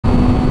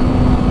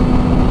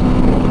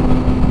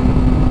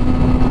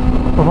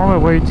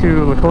way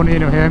to Laconia,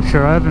 New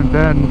Hampshire. I haven't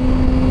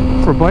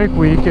been for bike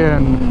week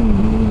in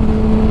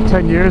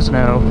 10 years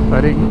now. I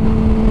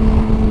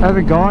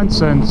haven't gone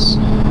since,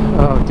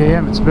 oh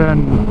damn, it's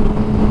been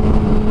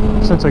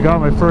since I got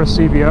my first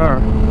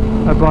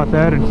CBR. I bought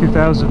that in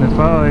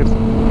 2005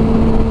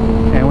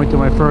 and went to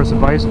my first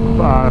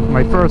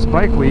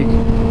bike week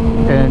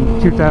in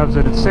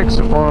 2006,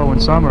 the following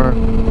summer,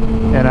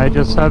 and I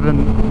just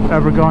haven't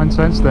ever gone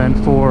since then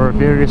for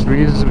various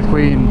reasons,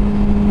 between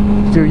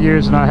a few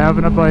years not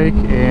having a bike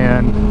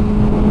and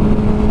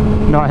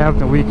not having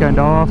the weekend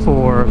off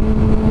or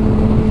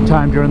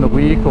time during the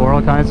week or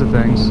all kinds of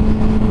things.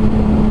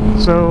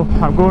 So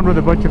I'm going with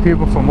a bunch of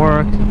people from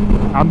work.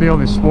 I'm the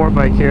only sport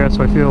bike here,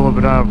 so I feel a little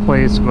bit out of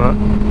place, but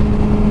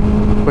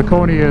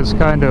Laconia is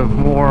kind of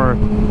more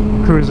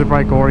cruiser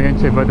bike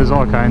oriented, but there's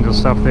all kinds of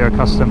stuff there,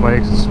 custom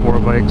bikes and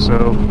sport bikes,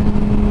 so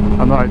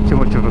I'm not too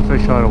much of a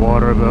fish out of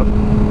water, but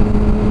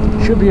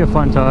it should be a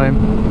fun time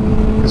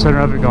considering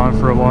I haven't gone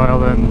for a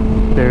while. And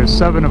there's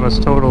 7 of us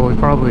total, and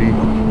probably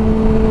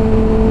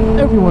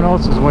everyone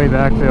else is way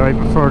back there. I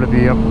prefer to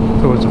be up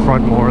towards the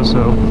front more,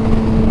 so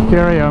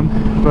here I am.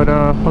 But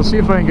I'll see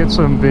if I can get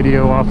some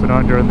video off and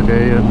on during the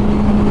day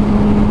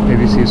and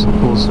maybe see some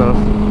cool stuff.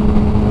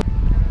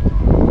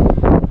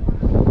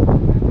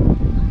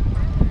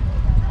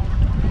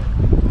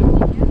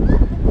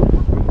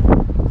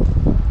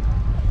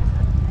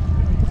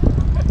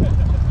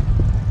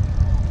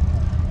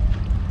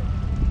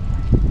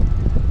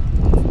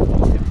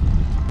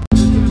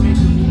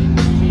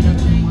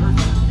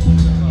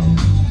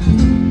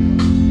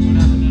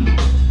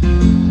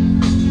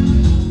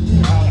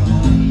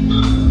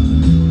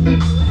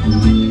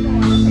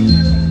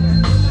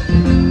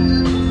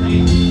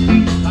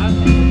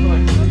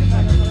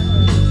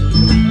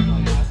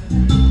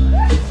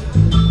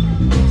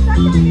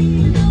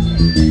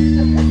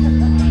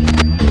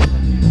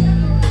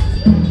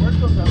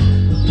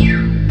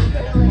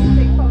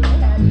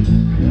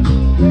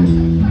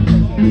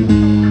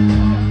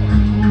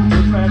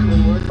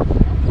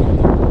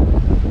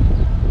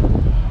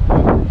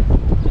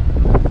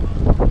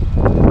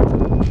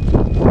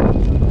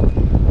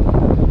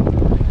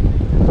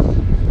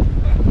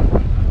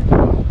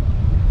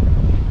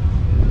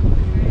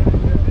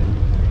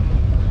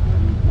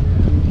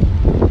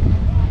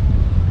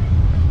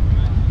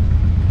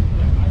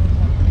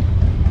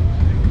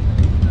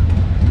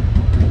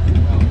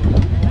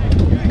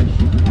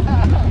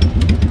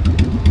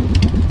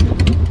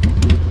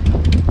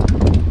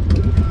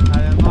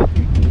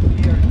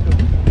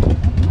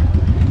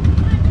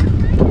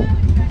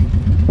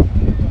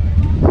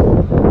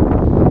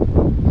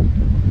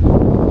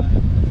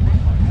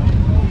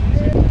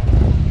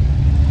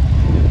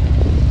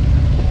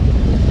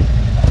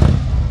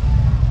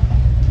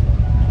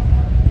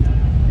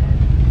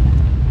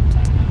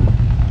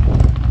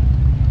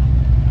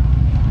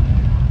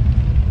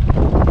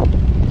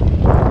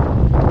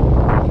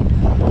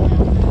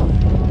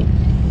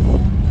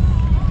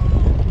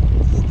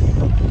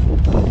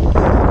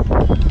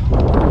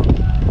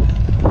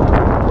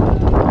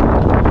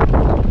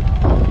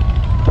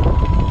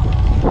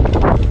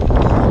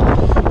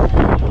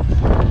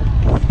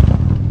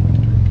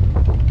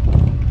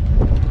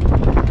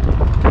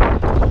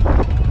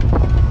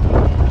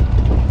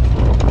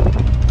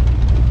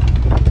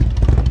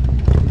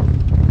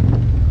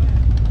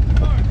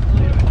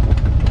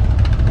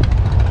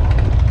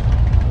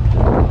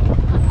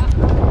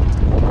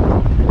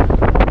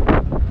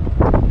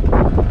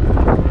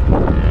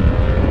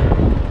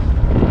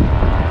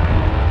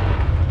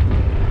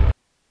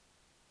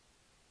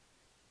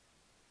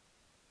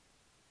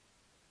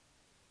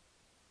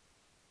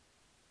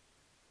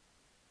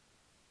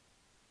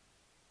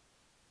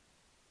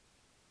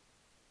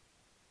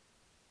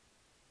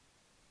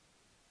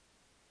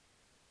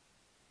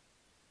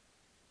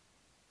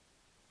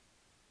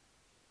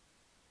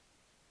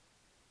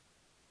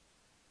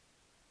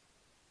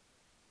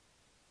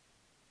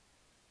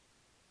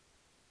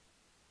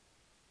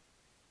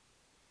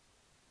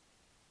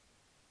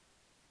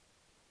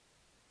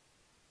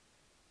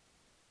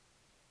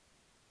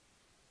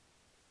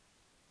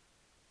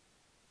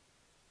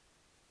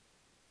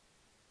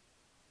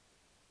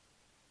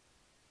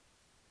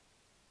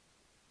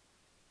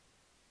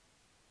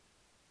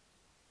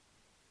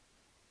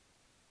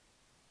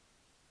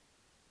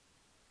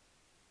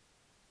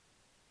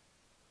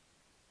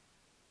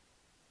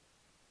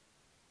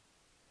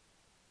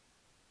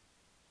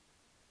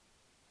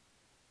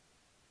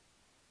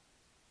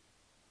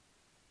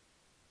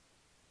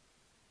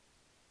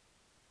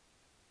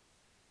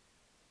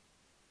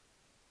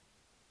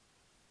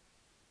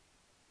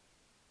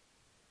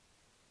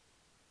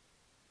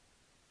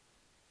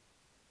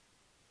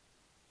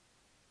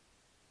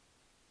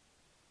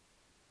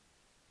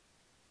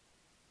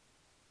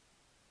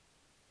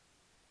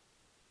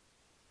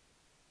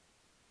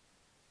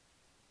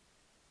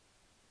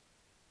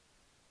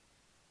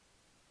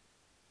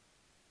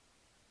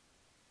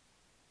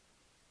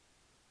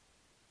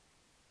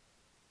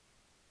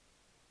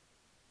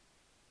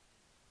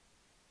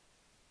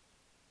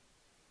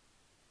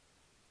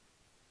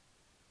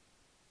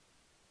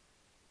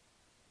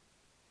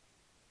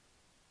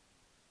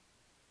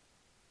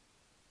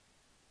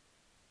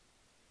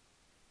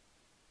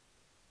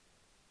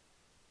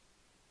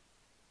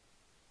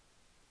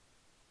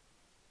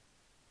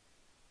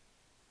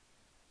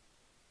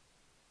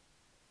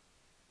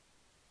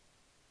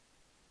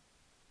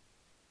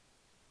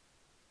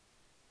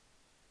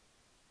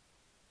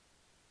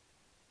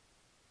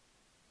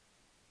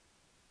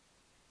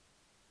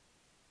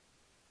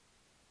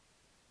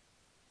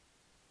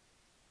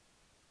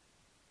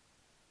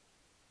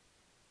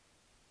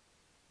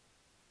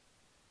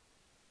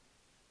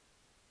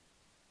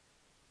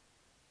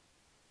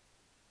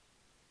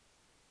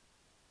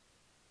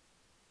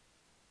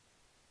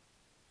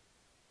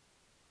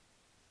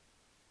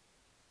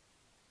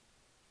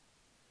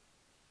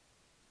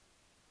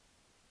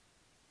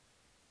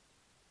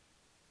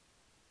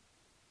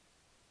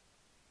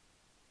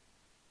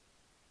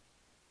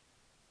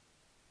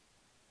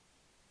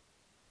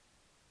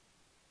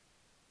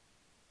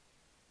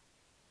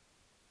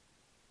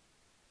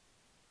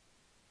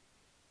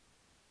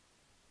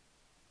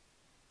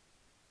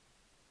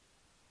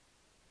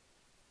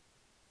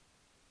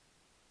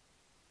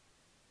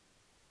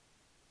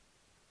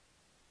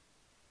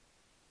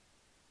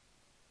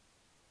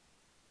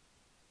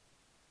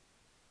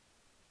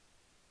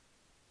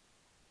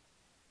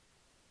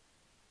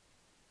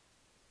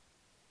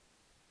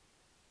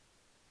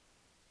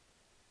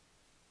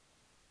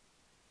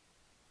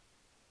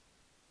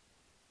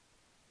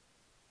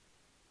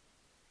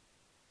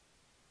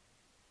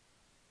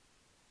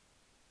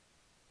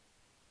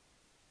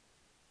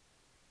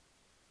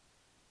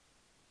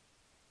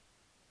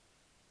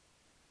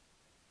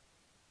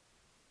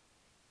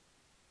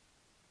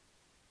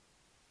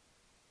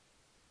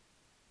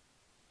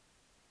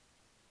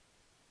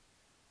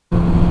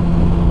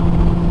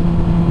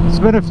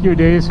 been a few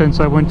days since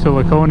I went to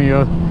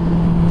Laconia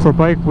for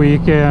Bike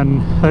Week,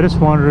 and I just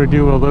wanted to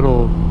do a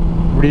little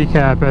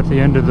recap at the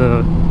end of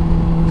the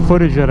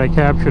footage that I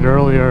captured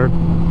earlier.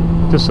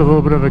 Just a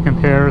little bit of a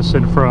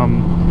comparison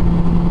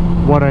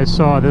from what I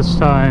saw this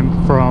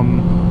time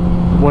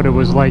from what it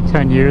was like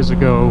 10 years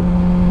ago,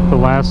 the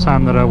last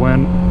time that I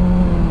went.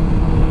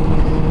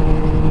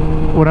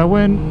 When I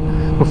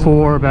went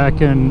before,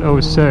 back in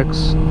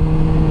 '06,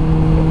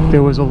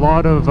 there was a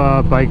lot of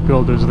bike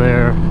builders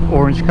there.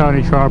 Orange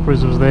County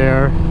Choppers was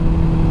there.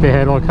 They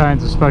had all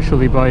kinds of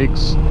specialty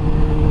bikes.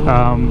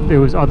 There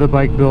was other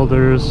bike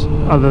builders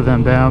other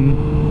than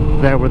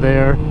them that were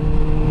there,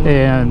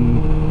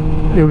 and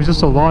there was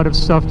just a lot of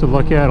stuff to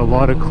look at, a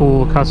lot of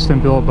cool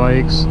custom built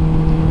bikes,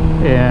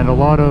 and a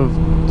lot of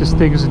just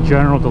things in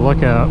general to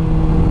look at.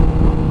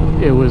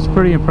 It was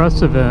pretty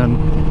impressive, and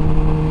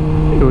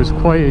it was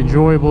quite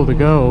enjoyable to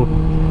go.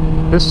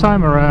 This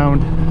time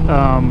around,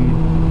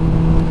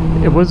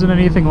 it wasn't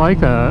anything like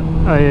that.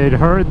 I had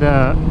heard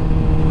that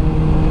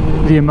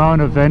the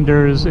amount of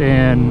vendors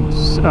and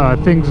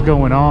things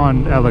going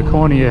on at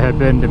Laconia had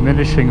been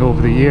diminishing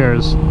over the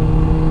years,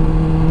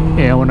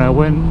 and when I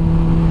went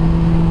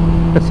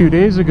a few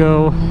days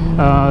ago,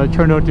 it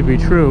turned out to be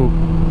true.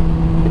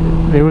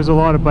 There was a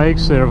lot of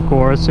bikes there, of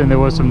course, and there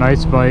was some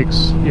nice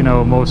bikes, you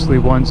know, mostly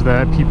ones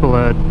that people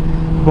had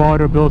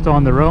bought or built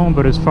on their own.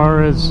 But as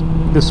far as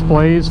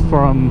displays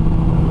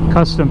from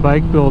custom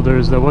bike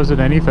builders, there wasn't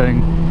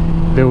anything.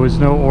 There was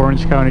no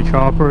Orange County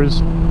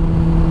Choppers.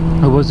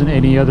 There wasn't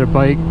any other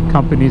bike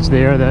companies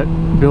there that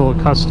build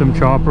custom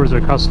choppers or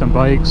custom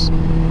bikes.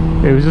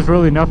 It was just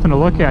really nothing to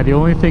look at. The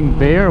only thing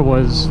there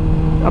was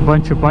a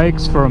bunch of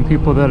bikes from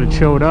people that had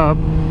showed up,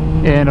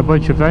 and a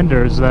bunch of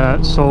vendors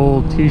that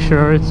sold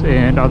t-shirts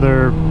and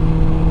other,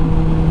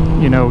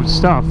 you know,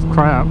 stuff,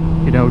 crap,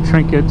 you know,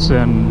 trinkets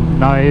and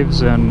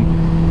knives, and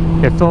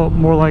it felt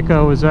more like I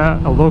was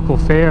at a local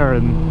fair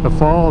in the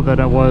fall than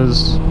it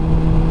was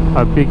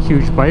a big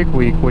huge bike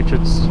week, which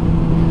it's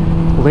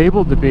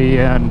labeled to be.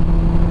 And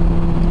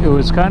it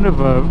was kind of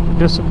a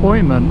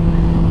disappointment.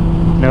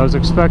 And I was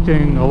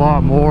expecting a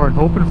lot more and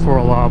hoping for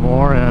a lot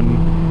more, and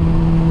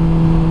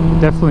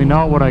definitely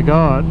not what I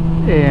got.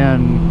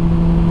 And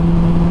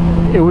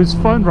it was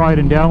fun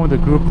riding down with the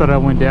group that I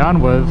went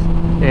down with,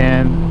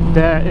 and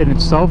that in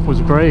itself was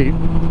great.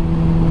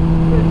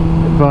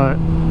 But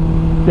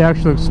the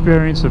actual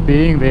experience of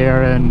being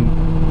there and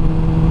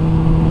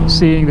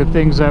seeing the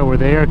things that were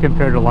there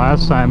compared to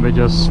last time, it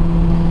was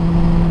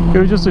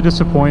just a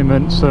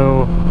disappointment.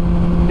 So,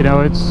 you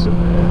know,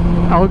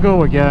 I'll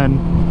go again,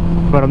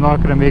 but I'm not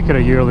going to make it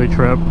a yearly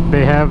trip.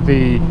 They have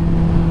the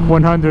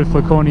 100th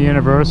Laconia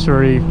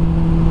anniversary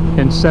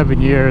in 7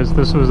 years.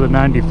 This was the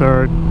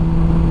 93rd,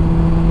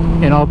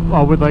 and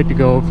I would like to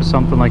go for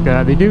something like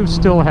that. They do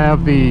still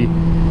have the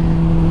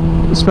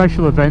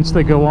special events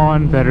that go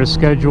on that are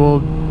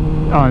scheduled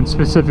on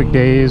specific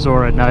days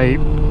or at night.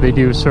 They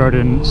do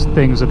certain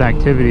things and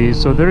activities,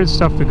 so there is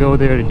stuff to go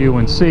there to do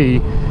and see,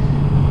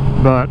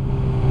 but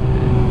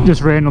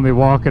just randomly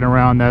walking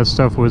around, that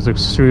stuff was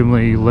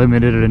extremely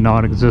limited and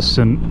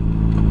non-existent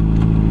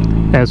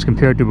as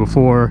compared to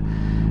before.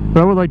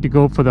 But I would like to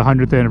go for the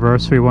 100th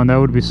anniversary one. That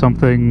would be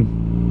something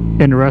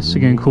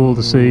interesting and cool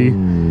to see.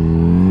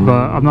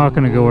 But I'm not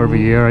going to go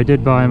every year. I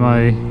did buy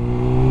my,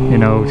 you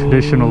know,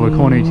 traditional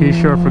Laconia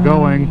t-shirt for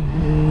going,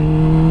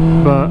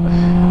 but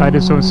I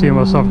just don't see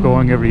myself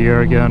going every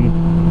year again.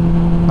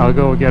 I'll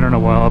go again in a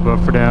while, but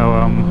for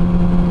now,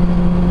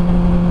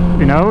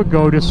 you know, I would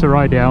go just to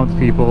ride down with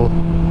people.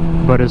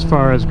 But as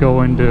far as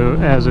going to,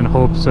 as in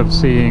hopes of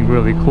seeing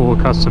really cool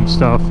custom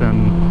stuff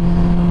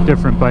and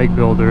different bike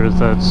builders,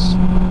 that's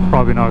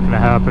probably not going to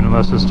happen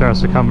unless it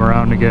starts to come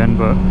around again.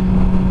 But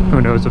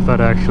who knows if that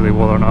actually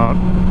will or not.